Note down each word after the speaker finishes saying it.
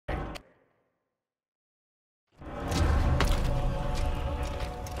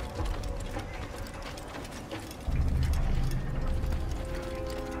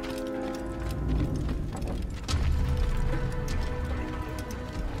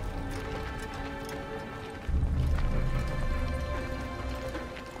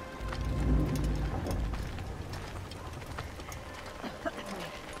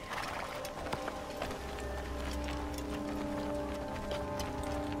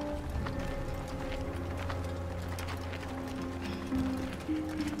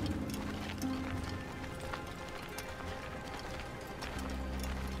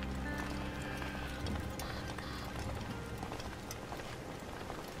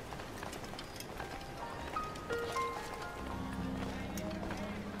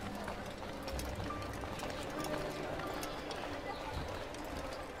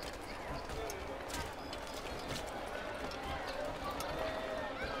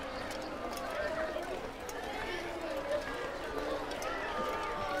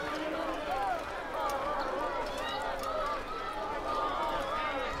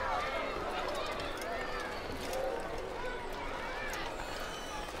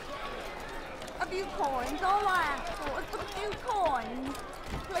few coins, all I ask for is but a few coins.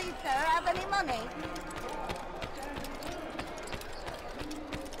 Please, sir, have any money?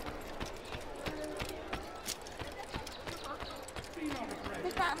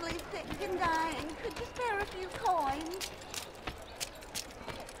 The family's sick and dying. Could you spare a few coins?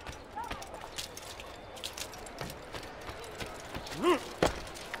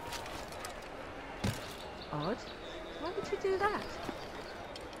 Odd. Why would you do that?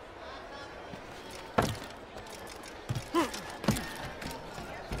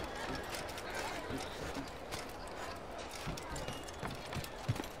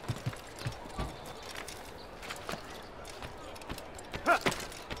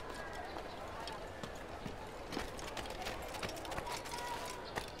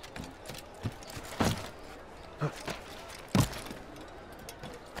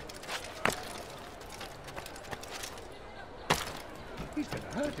 He's gonna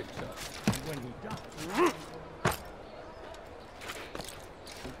hurt himself when he dies.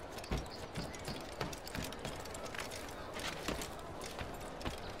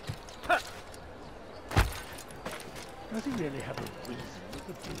 Does he really have a reason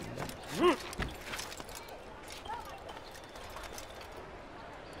for doing that?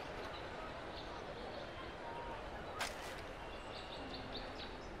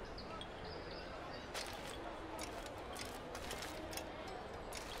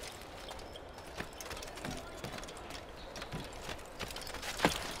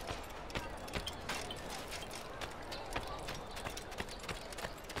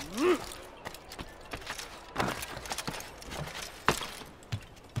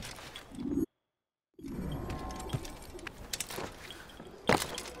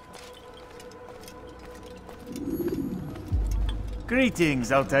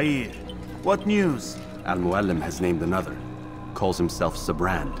 Greetings, Altair. What news? Al-Muallim has named another. Calls himself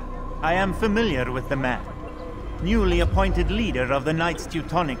Sabrand. I am familiar with the man. Newly appointed leader of the Knights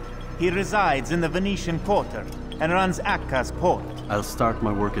Teutonic, he resides in the Venetian Quarter and runs Akka's port. I'll start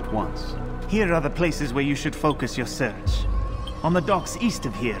my work at once. Here are the places where you should focus your search. On the docks east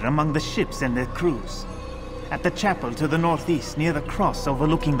of here, among the ships and their crews. At the chapel to the northeast, near the cross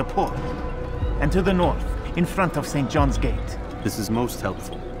overlooking the port. And to the north, in front of St. John's Gate. This is most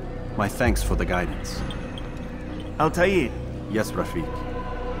helpful. My thanks for the guidance. Altair. Yes, Rafiq.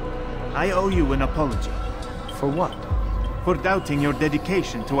 I owe you an apology. For what? For doubting your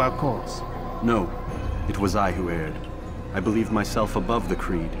dedication to our cause. No, it was I who erred. I believe myself above the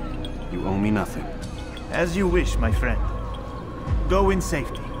creed. You owe me nothing. As you wish, my friend. Go in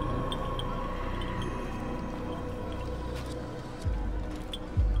safety.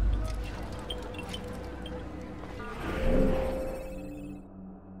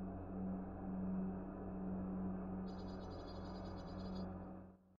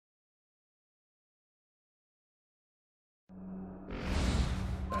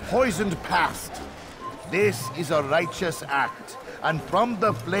 Poisoned past. This is a righteous act, and from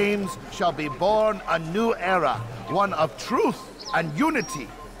the flames shall be born a new era, one of truth and unity,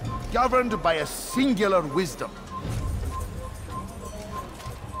 governed by a singular wisdom.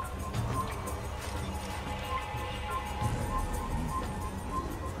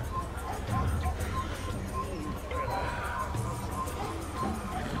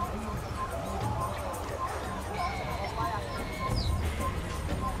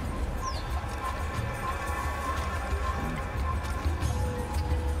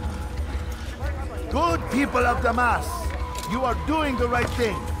 Good people of Damas, you are doing the right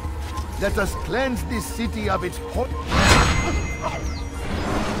thing. Let us cleanse this city of its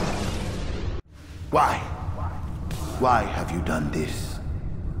Why? Why have you done this?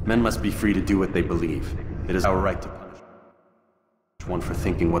 Men must be free to do what they believe. It is our right to punish one for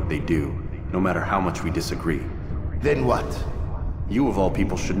thinking what they do, no matter how much we disagree. Then what? You of all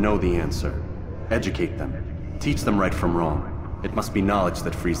people should know the answer. Educate them. Teach them right from wrong. It must be knowledge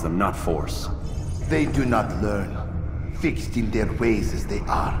that frees them, not force. They do not learn, fixed in their ways as they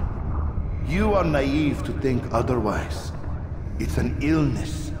are. You are naive to think otherwise. It's an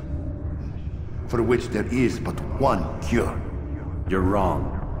illness, for which there is but one cure. You're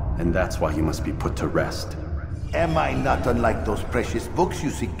wrong, and that's why you must be put to rest. Am I not unlike those precious books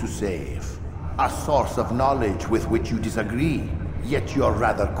you seek to save? A source of knowledge with which you disagree, yet you are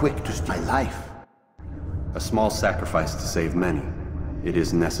rather quick to steal my life. A small sacrifice to save many. It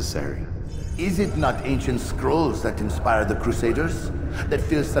is necessary. Is it not ancient scrolls that inspire the Crusaders? That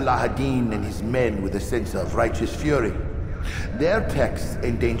fill Salah ad-Din and his men with a sense of righteous fury? Their texts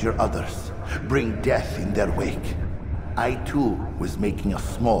endanger others, bring death in their wake. I too was making a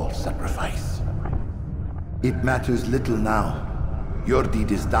small sacrifice. It matters little now. Your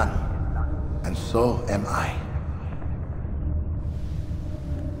deed is done. And so am I.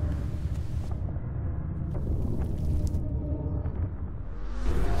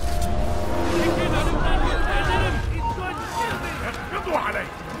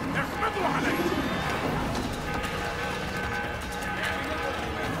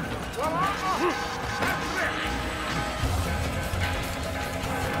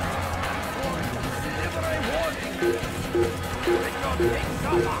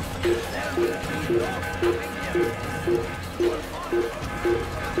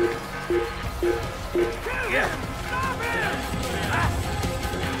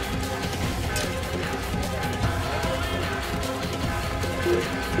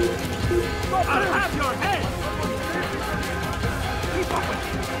 I'll have your head! Keep up with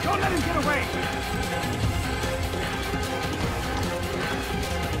him! Don't let him get away!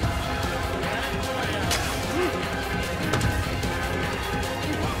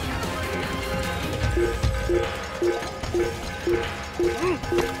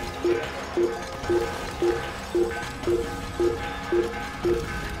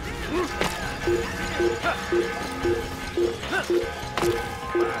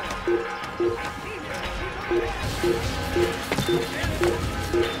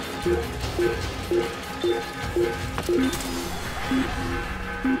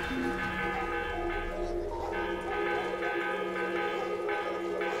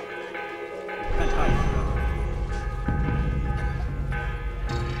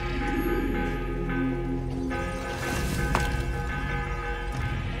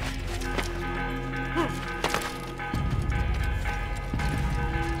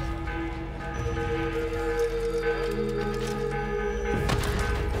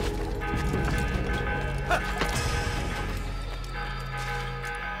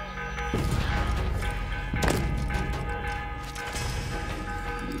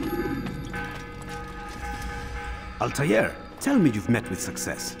 Altair, tell me you've met with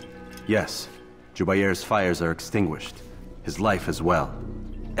success. Yes. Jubair's fires are extinguished. His life as well.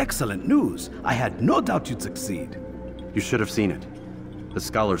 Excellent news. I had no doubt you'd succeed. You should have seen it. The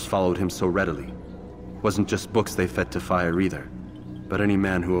scholars followed him so readily. Wasn't just books they fed to fire either, but any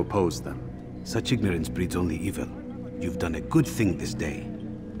man who opposed them. Such ignorance breeds only evil. You've done a good thing this day.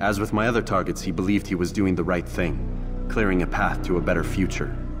 As with my other targets, he believed he was doing the right thing, clearing a path to a better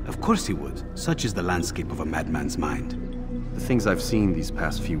future. Of course he would. Such is the landscape of a madman's mind. The things I've seen these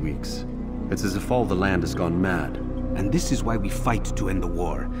past few weeks, it's as if all the land has gone mad. And this is why we fight to end the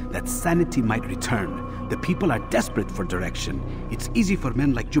war, that sanity might return. The people are desperate for direction. It's easy for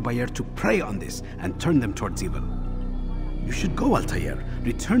men like Jubair to prey on this and turn them towards evil. You should go, Altair.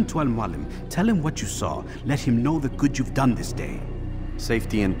 Return to Al-Mualim. Tell him what you saw. Let him know the good you've done this day.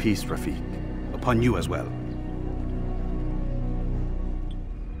 Safety and peace, Rafiq. Upon you as well.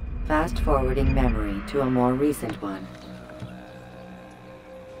 Fast-forwarding memory to a more recent one.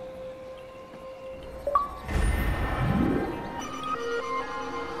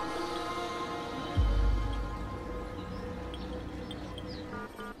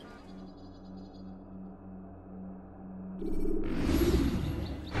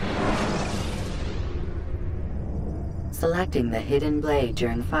 Selecting the hidden blade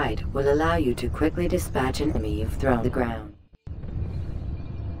during fight will allow you to quickly dispatch an enemy you've thrown to the ground.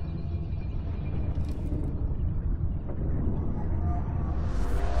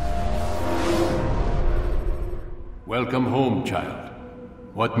 Welcome home, child.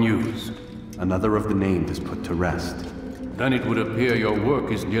 What news? Another of the named is put to rest. Then it would appear your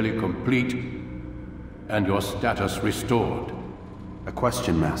work is nearly complete, and your status restored. A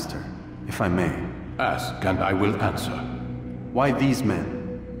question, Master, if I may. Ask, and I will answer. Why these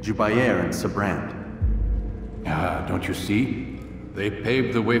men? Jubair and Sabrand? Ah, don't you see? They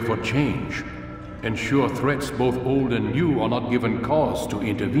paved the way for change. Ensure threats both old and new are not given cause to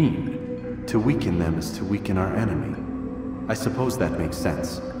intervene. To weaken them is to weaken our enemy. I suppose that makes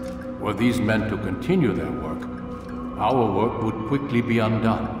sense. Were these men to continue their work, our work would quickly be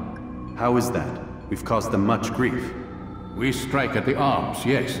undone. How is that? We've caused them much grief. We strike at the arms,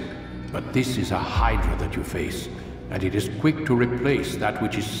 yes. But this is a hydra that you face, and it is quick to replace that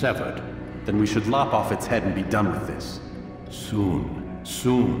which is severed. Then we should lop off its head and be done with this. Soon,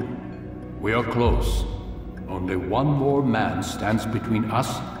 soon. We are close. Only one more man stands between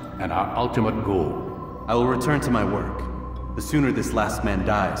us and our ultimate goal. I will return to my work. The sooner this last man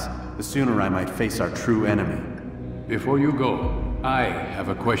dies, the sooner I might face our true enemy. Before you go, I have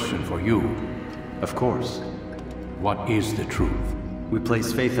a question for you. Of course. What is the truth? We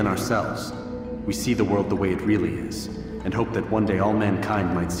place faith in ourselves. We see the world the way it really is, and hope that one day all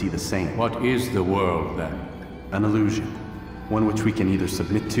mankind might see the same. What is the world, then? An illusion. One which we can either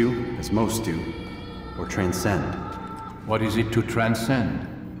submit to, as most do, or transcend. What is it to transcend?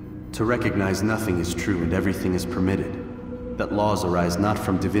 To recognize nothing is true and everything is permitted. That laws arise not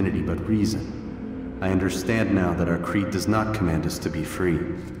from divinity but reason. I understand now that our creed does not command us to be free.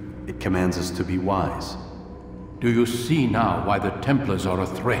 It commands us to be wise. Do you see now why the Templars are a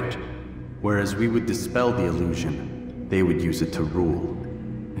threat? Whereas we would dispel the illusion, they would use it to rule.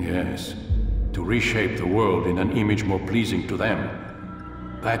 Yes, to reshape the world in an image more pleasing to them.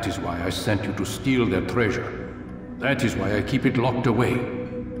 That is why I sent you to steal their treasure. That is why I keep it locked away.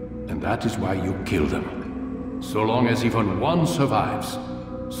 And that is why you kill them. So long as even one survives,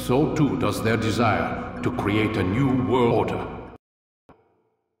 so too does their desire to create a new world order.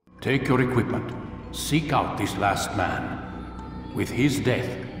 Take your equipment. Seek out this last man. With his death,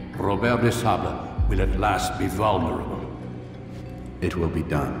 Robert de Sable will at last be vulnerable. It will be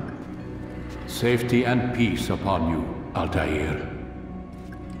done. Safety and peace upon you, Altair.